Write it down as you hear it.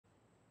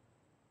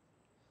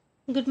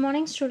Good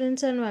morning,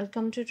 students, and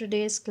welcome to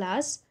today's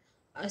class.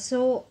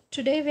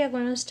 Today we are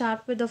going to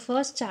start with the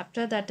first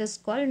chapter that is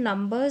called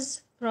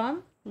Numbers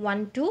from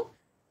 1 to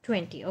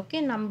 20.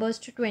 Okay, Numbers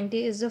to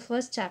 20 is the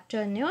first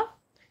chapter in your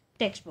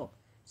textbook.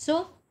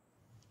 So,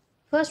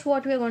 first,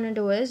 what we are going to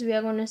do is we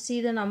are going to see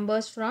the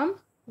numbers from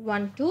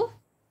 1 to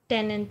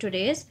 10 in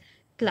today's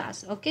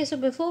class. Okay, so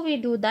before we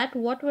do that,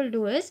 what we'll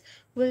do is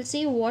we'll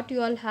see what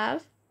you all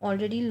have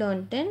already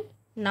learned in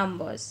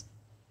numbers.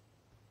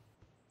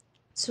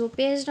 So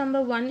page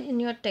number 1 in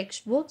your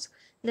textbooks,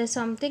 there's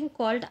something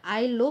called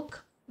I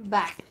look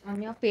back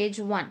on your page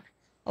 1.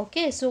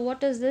 Okay, so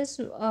what is this?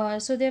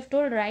 So they've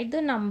told write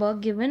the number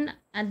given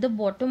at the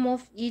bottom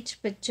of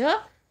each picture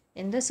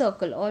in the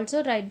circle.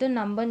 Also write the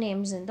number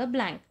names in the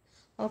blank.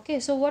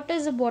 Okay, so what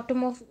is the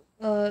bottom of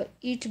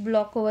each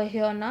block over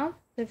here now?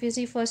 So if you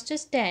see, first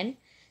is 10,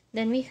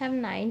 then we have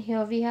 9,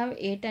 here we have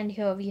 8, and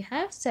here we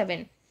have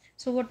 7.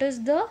 So what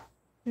is the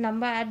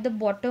number at the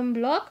bottom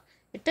block?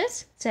 It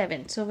is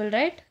 7. So we'll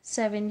write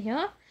 7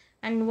 here.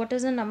 And what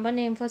is the number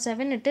name for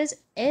 7? It is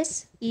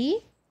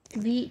SEVEN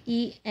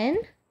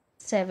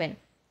 7.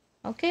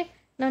 Okay.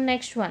 Now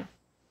next one.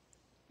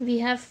 We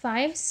have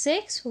 5,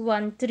 6,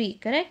 1, 3.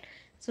 Correct.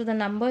 So the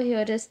number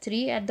here is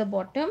 3 at the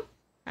bottom.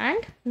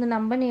 And the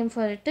number name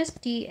for it is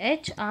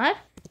THREE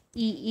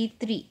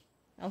 3.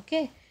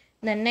 Okay.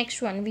 The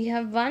next one. We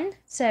have 1,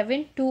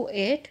 7, 2,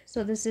 8.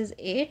 So this is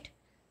 8.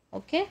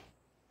 Okay.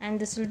 And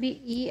this will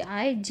be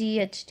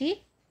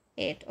EIGHT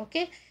 8.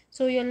 Okay,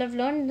 so you'll have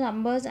learned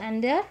numbers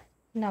and their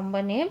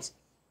number names.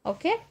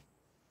 Okay,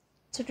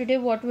 so today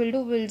what we'll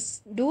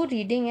do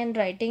reading and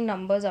writing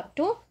numbers up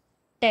to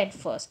 10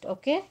 first.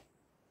 Okay,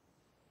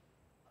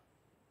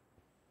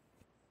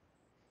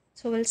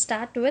 so we'll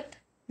start with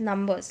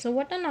numbers. So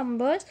what are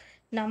numbers?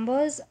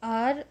 Numbers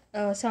are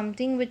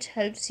something which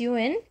helps you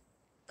in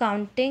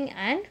counting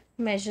and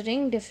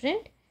measuring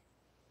different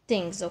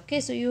things.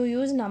 Okay, so you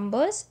use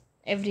numbers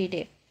every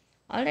day.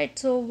 All right,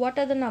 so what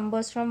are the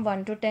numbers from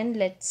 1 to 10?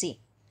 Let's see.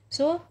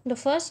 So the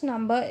first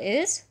number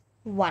is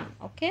 1.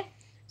 Okay,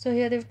 so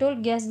here they've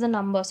told guess the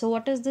number. So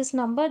what is this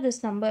number?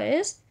 This number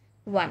is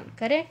 1.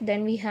 Correct.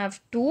 Then we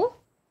have 2,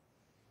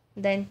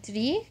 then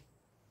 3,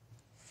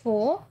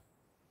 4.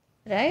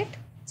 Right,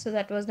 so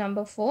that was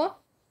number 4.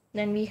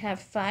 Then we have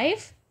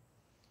 5,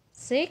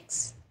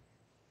 6,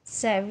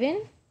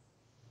 7,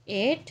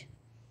 8,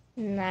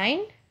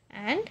 9,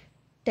 and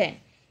 10.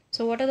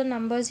 So what are the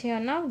numbers here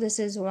now? This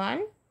is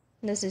 1,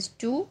 this is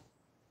 2,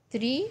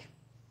 3,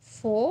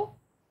 4,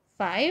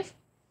 5,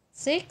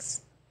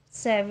 6,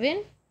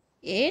 7,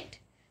 8,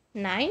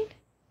 9,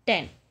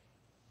 10.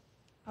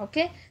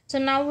 Okay, so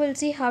now we'll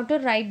see how to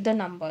write the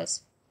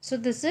numbers. So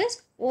this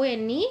is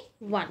ONE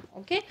 1.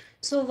 Okay,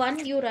 so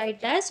 1 you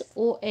write as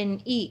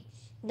ONE.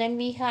 Then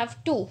we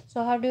have 2.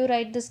 So how do you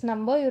write this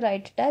number? You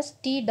write it as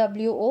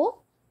TWO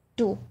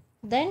 2.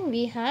 Then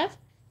we have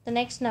the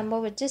next number,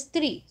 which is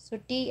 3. So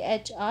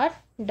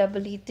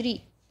THREE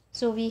 3.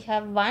 So we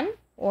have 1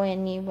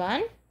 ONE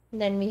 1.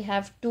 Then we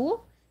have 2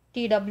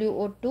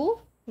 TWO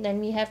 2. Then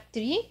we have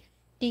 3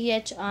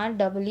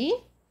 THREE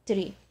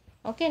 3.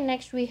 Okay,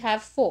 next we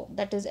have 4.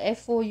 That is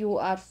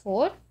FOUR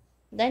 4.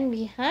 Then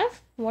we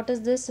have, what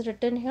is this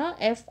written here?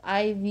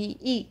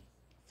 FIVE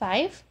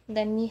 5.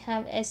 Then we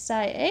have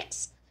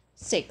SIX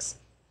 6.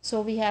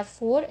 So we have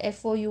 4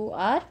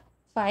 FOUR,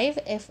 5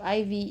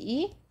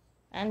 FIVE,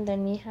 and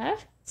then we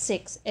have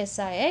 6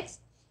 SIX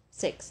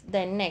 6.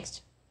 Then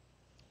next,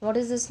 what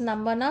is this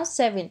number now?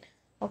 7.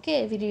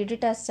 Okay, we read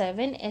it as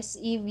 7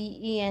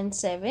 SEVEN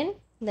 7.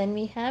 Then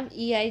we have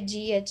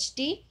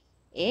EIGHT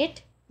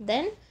 8.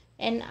 Then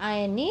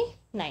NINE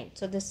 9.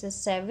 So this is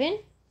 7,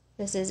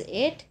 this is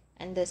 8,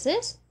 and this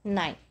is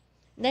 9.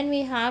 Then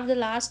we have the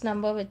last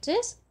number, which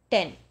is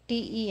 10.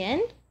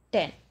 TEN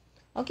 10.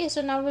 Okay,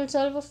 so now we'll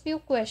solve a few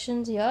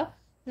questions here.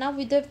 Now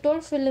they've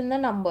told fill in the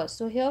numbers.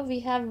 So here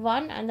we have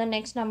 1 and the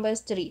next number is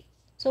 3.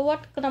 So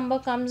what number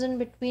comes in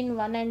between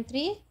 1 and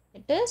 3?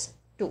 It is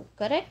 2,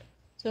 correct?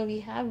 So we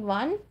have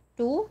 1,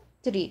 2,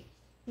 3.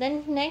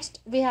 Then next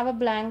we have a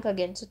blank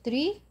again. So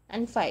 3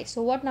 and 5.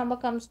 So what number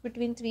comes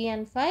between 3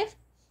 and 5?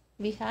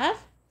 We have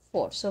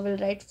 4. So we'll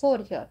write 4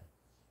 here.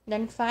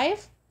 Then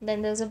 5.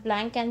 Then there's a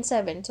blank and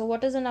 7. So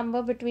what is the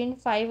number between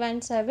 5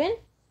 and 7?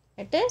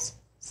 It is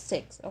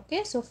 6.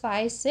 Okay, so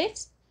 5,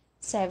 6,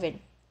 7.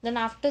 Then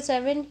after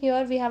 7,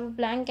 here we have a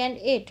blank and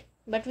 8.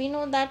 But we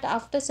know that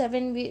after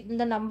 7,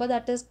 the number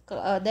that is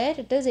there,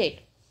 it is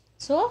 8.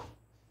 So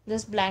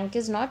this blank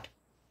is not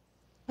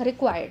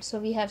required. So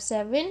we have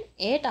 7,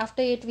 8.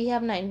 After 8, we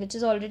have 9, which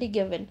is already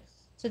given.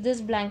 So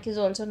this blank is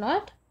also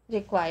not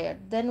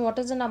required. Then what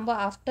is the number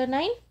after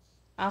 9?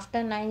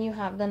 After 9, you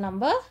have the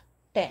number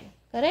 10.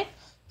 Correct?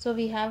 So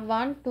we have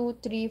 1, 2,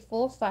 3,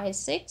 4, 5,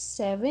 6,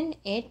 7,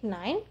 8,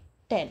 9,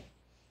 10.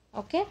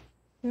 Okay.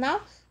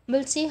 Now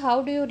we'll see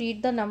how do you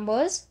read the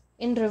numbers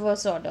in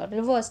reverse order.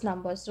 Reverse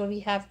numbers. So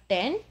we have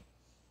 10,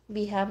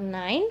 we have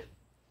 9,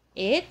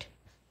 8,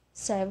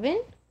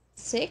 7,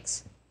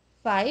 6,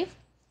 5,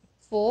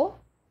 4,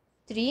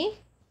 3,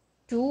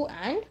 2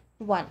 and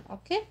 1.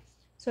 Okay.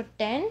 So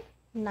 10,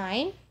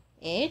 9,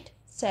 8,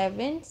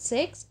 7,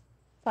 6,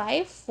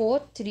 5,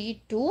 4,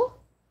 3, 2,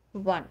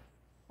 1.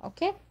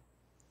 Okay.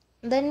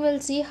 Then we'll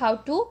see how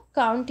to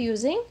count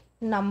using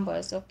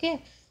numbers.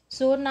 Okay.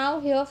 So now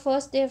here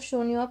first they have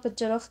shown you a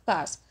picture of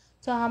cars.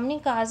 So how many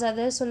cars are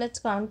there? So let's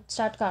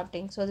start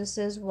counting. So this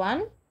is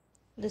 1,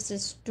 this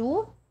is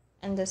 2,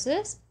 and this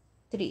is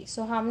 3.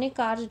 So how many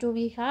cars do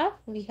we have?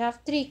 We have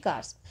 3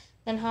 cars.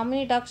 Then how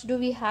many ducks do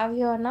we have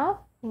here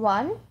now?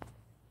 1,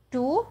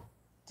 2,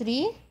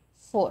 3,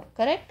 4.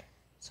 Correct?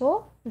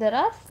 So there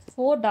are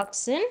 4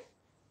 ducks in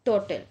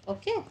total.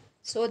 Okay.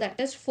 So that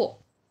is 4.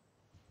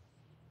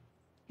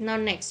 Now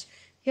next,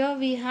 here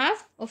we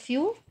have a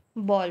few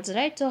balls,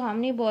 right? So how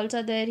many balls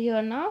are there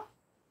here now?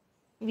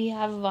 We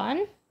have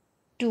 1,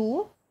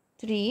 2,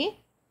 3,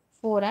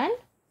 4 and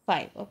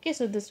 5. Okay,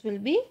 so this will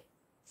be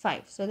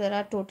 5. So there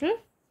are total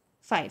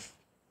 5.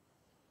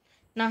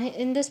 Now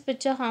in this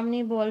picture, how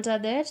many balls are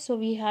there? So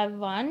we have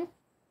 1,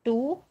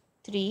 2,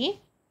 3,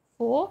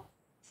 4,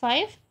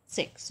 5,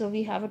 6. So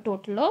we have a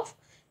total of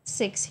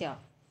 6 here.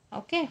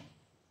 Okay.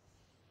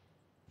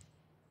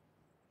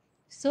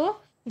 So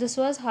this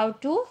was how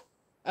to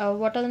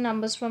what are the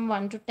numbers from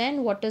 1 to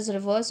 10, what is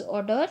reverse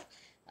order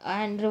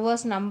and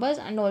reverse numbers,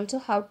 and also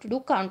how to do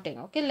counting.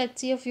 Okay,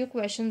 let's see a few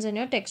questions in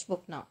your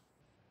textbook now.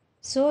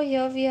 So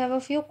here we have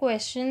a few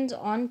questions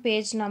on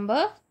page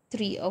number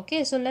 3.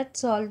 Okay, so let's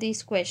solve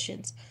these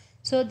questions.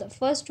 So the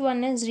first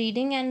one is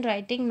reading and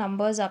writing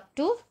numbers up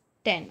to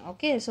 10.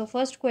 Okay, so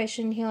first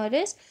question here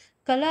is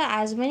color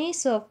as many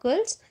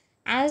circles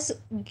as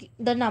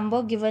the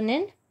number given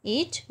in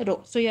each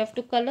row. So you have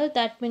to color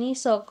that many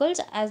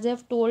circles as they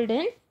have told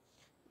in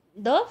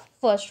the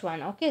first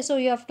one. Okay, so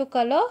you have to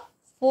color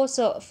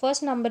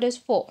first number is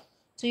 4,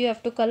 so you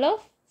have to color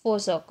 4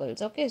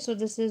 circles. Okay, so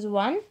this is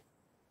 1,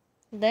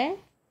 then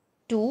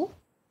 2.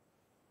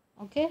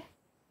 Okay,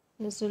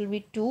 this will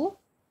be 2,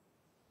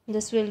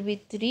 this will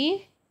be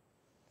 3,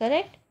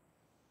 correct,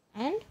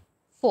 and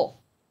 4.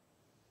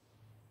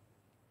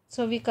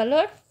 So we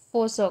colored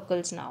 4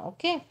 circles now.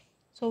 Okay,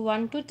 so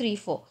 1, 2, 3,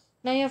 4.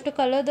 Now you have to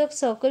color the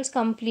circles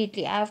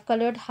completely. I have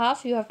colored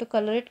half, you have to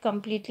color it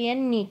completely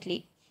and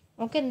neatly.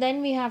 Okay,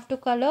 then we have to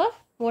color,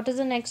 what is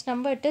the next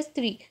number? It is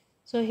 3.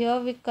 So here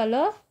we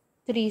color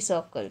 3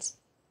 circles.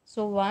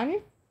 So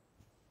 1,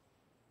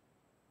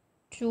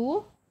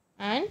 2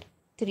 and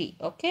 3.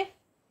 Okay,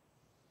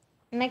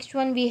 next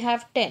one we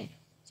have 10.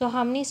 So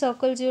how many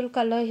circles you will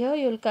color here?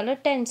 You will color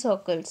 10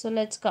 circles. So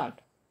let's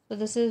count. So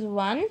this is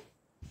 1,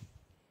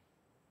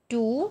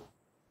 2,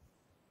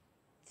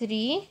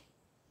 3,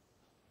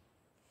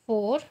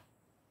 4,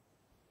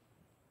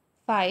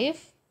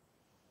 5,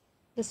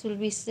 this will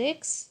be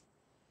 6,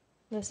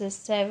 this is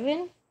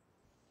 7,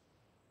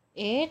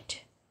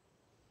 8,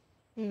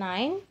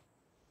 9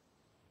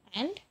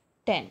 and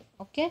 10.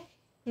 Okay,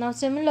 now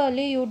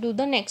similarly you do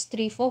the next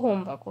 3 for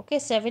homework. Okay,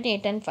 7,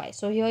 8 and 5.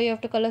 So here you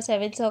have to color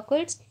 7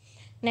 circles,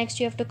 next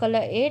you have to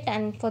color 8,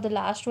 and for the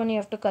last one you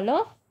have to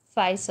color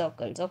 5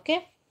 circles.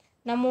 Okay,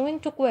 now moving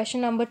to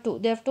question number 2.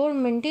 They have told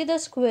Minty the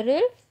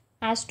squirrel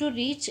has to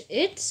reach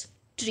its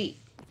tree.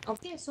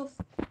 Okay, so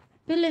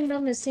fill in the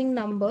missing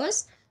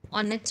numbers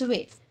on its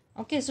way.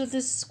 Okay, so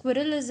this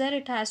squirrel is there,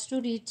 it has to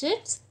reach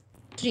its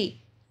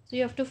tree. So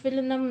you have to fill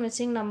in the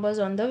missing numbers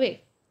on the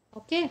way.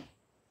 Okay,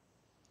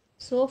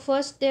 so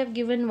first they have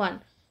given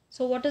 1.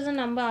 So what is the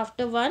number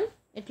after 1?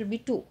 It will be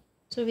 2.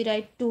 So we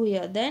write 2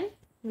 here. Then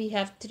we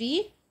have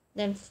 3,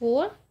 then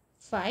 4,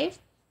 5.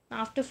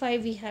 After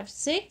 5 we have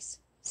 6,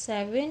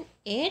 7,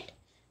 8,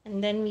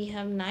 and then we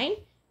have 9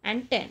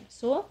 and 10.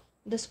 So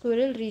the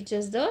squirrel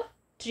reaches the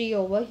tree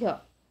over here.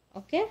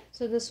 Okay,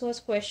 so this was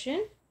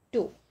question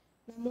 2.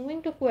 Now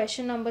moving to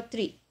question number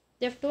 3.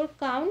 They have told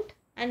count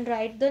and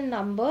write the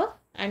number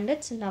and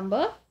its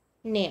number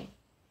name.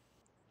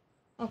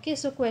 Okay,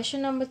 so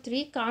question number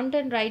 3, count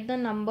and write the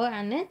number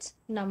and its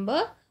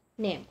number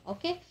name.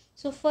 Okay,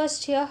 so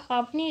first here,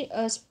 how many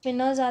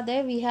spinners are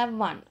there? We have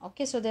 1.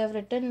 Okay, so they have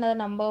written the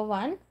number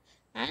 1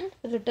 and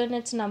written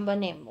its number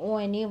name,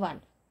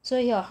 ONE1. So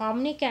here, how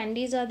many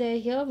candies are there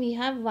here? We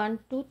have 1,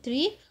 2,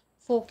 3,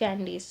 4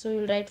 candies. So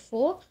you'll write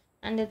 4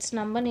 and its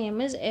number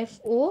name is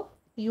FOUR4.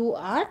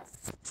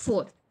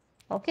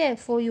 Okay,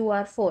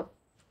 FOUR4.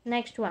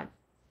 Next one,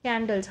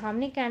 candles. How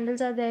many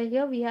candles are there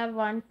here? We have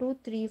 1, 2,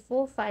 3,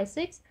 4, 5,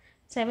 6,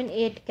 7,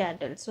 8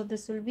 candles. So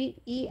this will be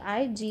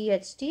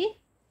EIGHT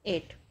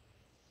 8.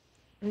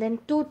 And then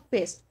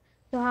toothpaste.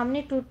 So how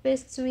many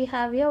toothpastes we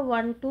have here?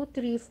 1, 2,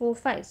 3, 4,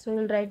 5. So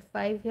we'll write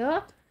 5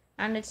 here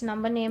and its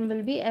number name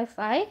will be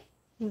FIVE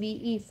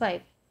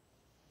 5.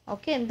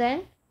 Okay, and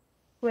then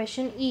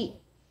question E.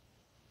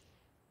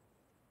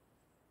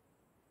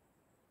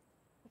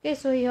 Okay,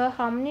 so here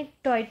how many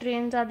toy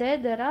trains are there?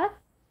 There are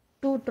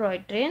 2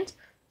 toy trains.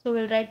 So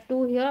we'll write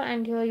 2 here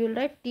and here you'll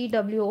write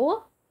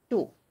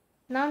TWO2.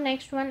 Now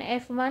next one,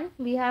 F1,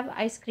 we have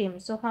ice cream.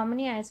 So how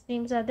many ice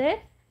creams are there?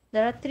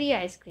 There are 3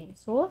 ice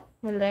creams. So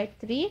we'll write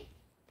 3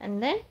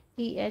 and then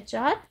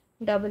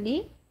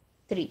THREE3.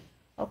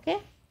 Okay.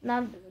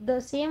 Now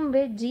the same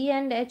way G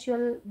and H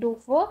you'll do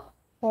for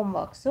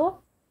homework.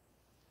 So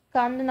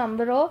count the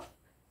number of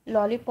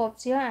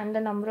lollipops here and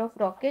the number of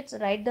rockets.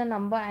 Write the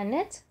number and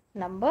its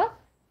number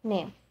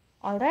name.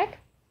 Alright.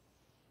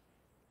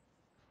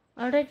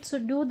 Alright, so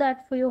do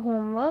that for your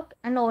homework,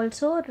 and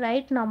also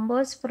write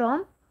numbers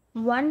from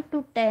 1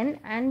 to 10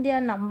 and their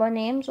number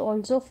names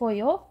also for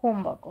your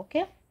homework.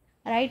 Okay,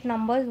 write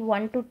numbers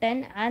 1 to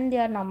 10 and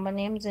their number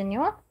names in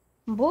your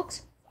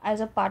books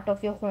as a part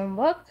of your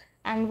homework,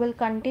 and we'll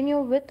continue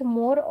with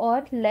more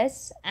or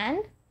less, and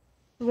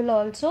we'll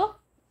also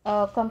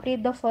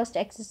complete the first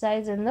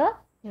exercise in the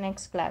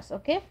next class.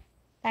 Okay,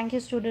 thank you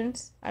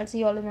students, I'll see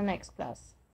you all in the next class.